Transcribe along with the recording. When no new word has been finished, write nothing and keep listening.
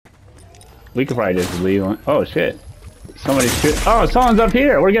We could probably just leave one. Oh shit. Somebody's shoot. Oh, someone's up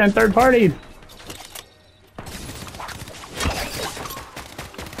here. We're getting third party.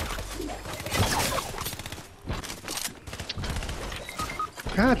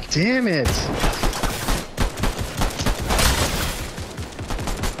 God damn it!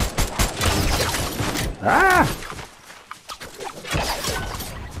 Ah!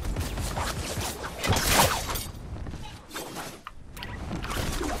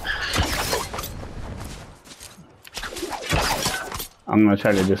 I'm gonna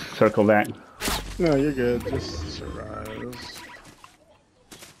try to just circle back. No, you're good. Just survive.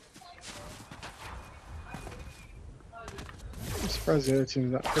 I'm surprised the other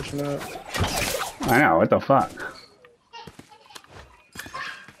team's not pushing up. I know, what the fuck?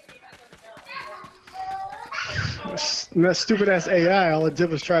 That stupid ass AI, all it did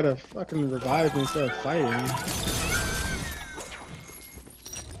was try to fucking revive me instead of fighting.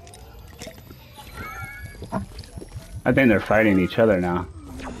 I think they're fighting each other now.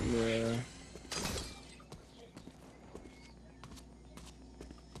 Yeah.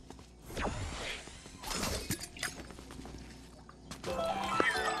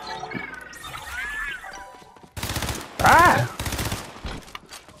 Ah!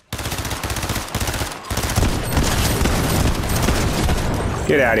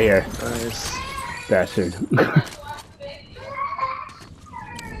 Get out of here, Nice. bastard.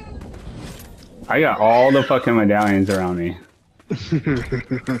 I got all the fucking medallions around me.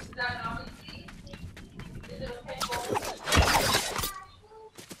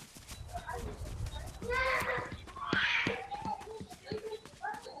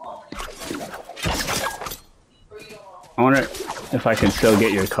 I wonder if I can still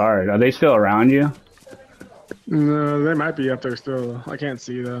get your card. Are they still around you? No, they might be up there still. I can't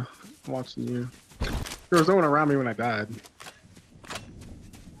see though. I'm watching you. There was no one around me when I died.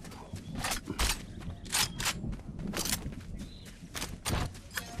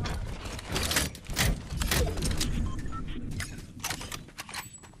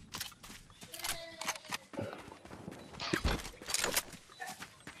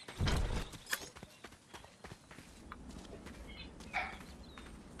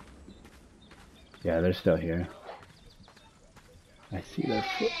 Yeah, they're still here. I see their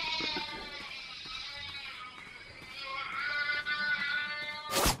foot.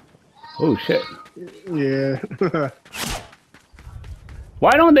 Oh shit. Yeah.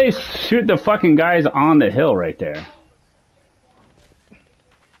 Why don't they shoot the fucking guys on the hill right there?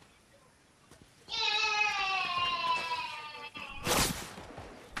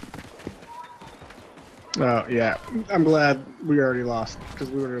 Oh, yeah. I'm glad we already lost,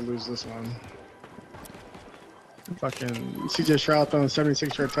 because we were going to lose this one. Fucking CJ Stroud throwing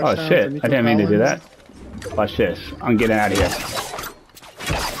 76-yard touchdown. Oh shit, I didn't mean to do that. Watch this. I'm getting out of here.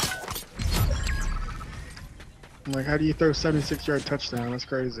 I'm like, how do you throw 76-yard touchdown? That's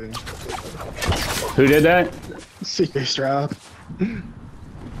crazy. Who did that? CJ Stroud. He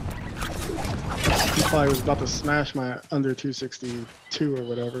probably was about to smash my under 262 or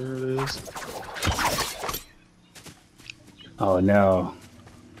whatever it is. Oh no.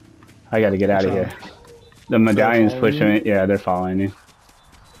 I gotta get out of here. The medallion's pushing me. Yeah, they're following you.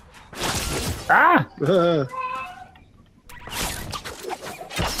 Ah!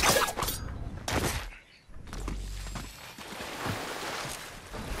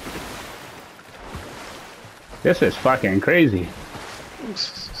 This is fucking crazy.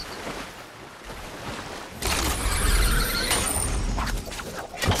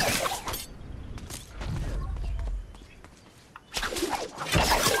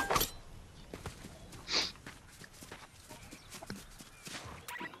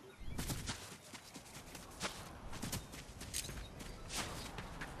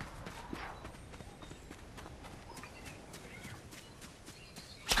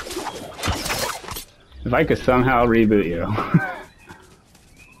 If I could somehow reboot you.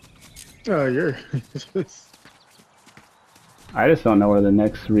 Oh, you're... I just don't know where the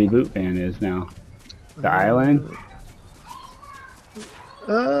next reboot van is now. The island?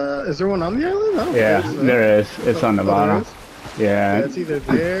 Is there one on the island? I don't Yeah, think so. there is. It's on the bottom. Yeah, Yeah. it's either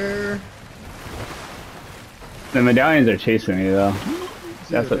there... The medallions are chasing me though.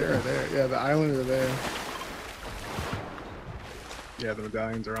 That's there or there. Yeah, the island are there. Yeah, the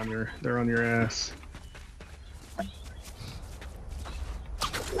medallions are on your... They're on your ass.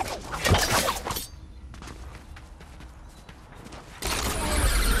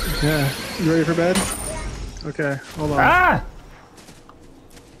 Yeah, you ready for bed? Okay, hold on. Ah!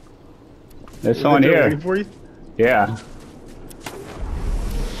 There's someone here. Waiting for you? Yeah.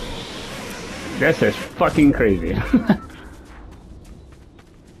 This is fucking crazy.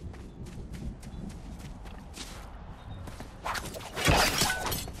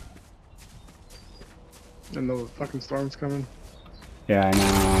 And the fucking storm's coming. Yeah, I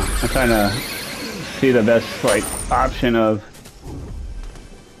know. I'm trying to see the best, like, option of...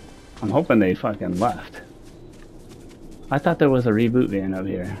 I'm hoping they fucking left. I thought there was a reboot van up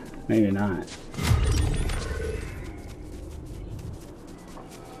here. Maybe not.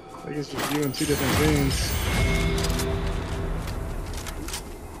 I think it's just you and two different things.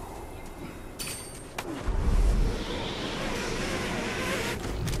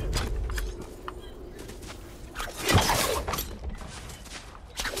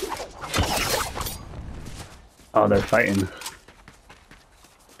 Oh, they're fighting.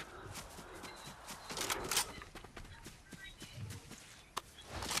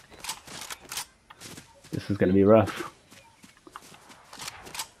 This is gonna be rough.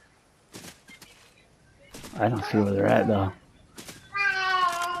 I don't see where they're at though.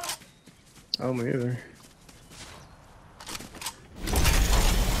 Oh, me either.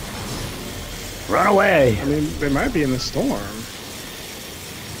 Run away! I mean, they might be in the storm.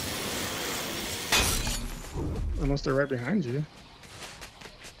 Unless they're right behind you.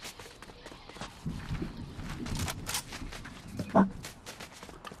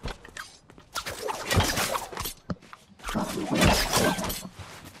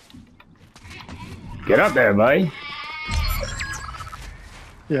 Get up there, buddy.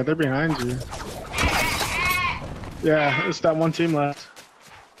 Yeah, they're behind you. Yeah, it's that one team left.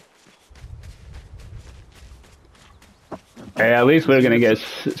 Hey, at least we're gonna get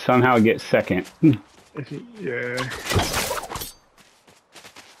somehow get second. If you, yeah.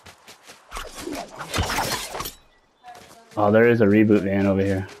 Oh, there is a reboot van over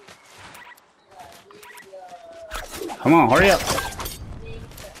here. Come on, hurry up.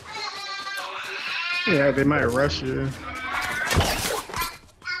 Yeah, they might rush you.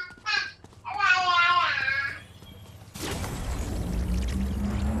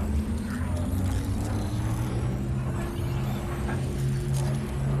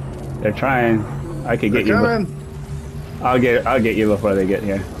 They're trying. I could get you. I'll get you before they get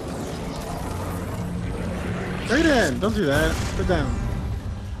here. Straight in. Don't do that. Sit down.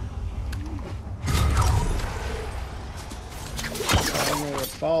 I don't know where to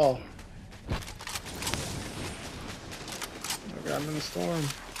fall. Oh god, I'm in the storm.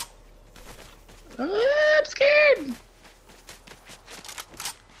 Ah, I'm scared.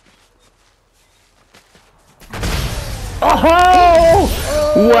 Oh!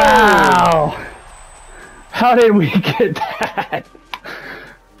 Wow! How did we get that?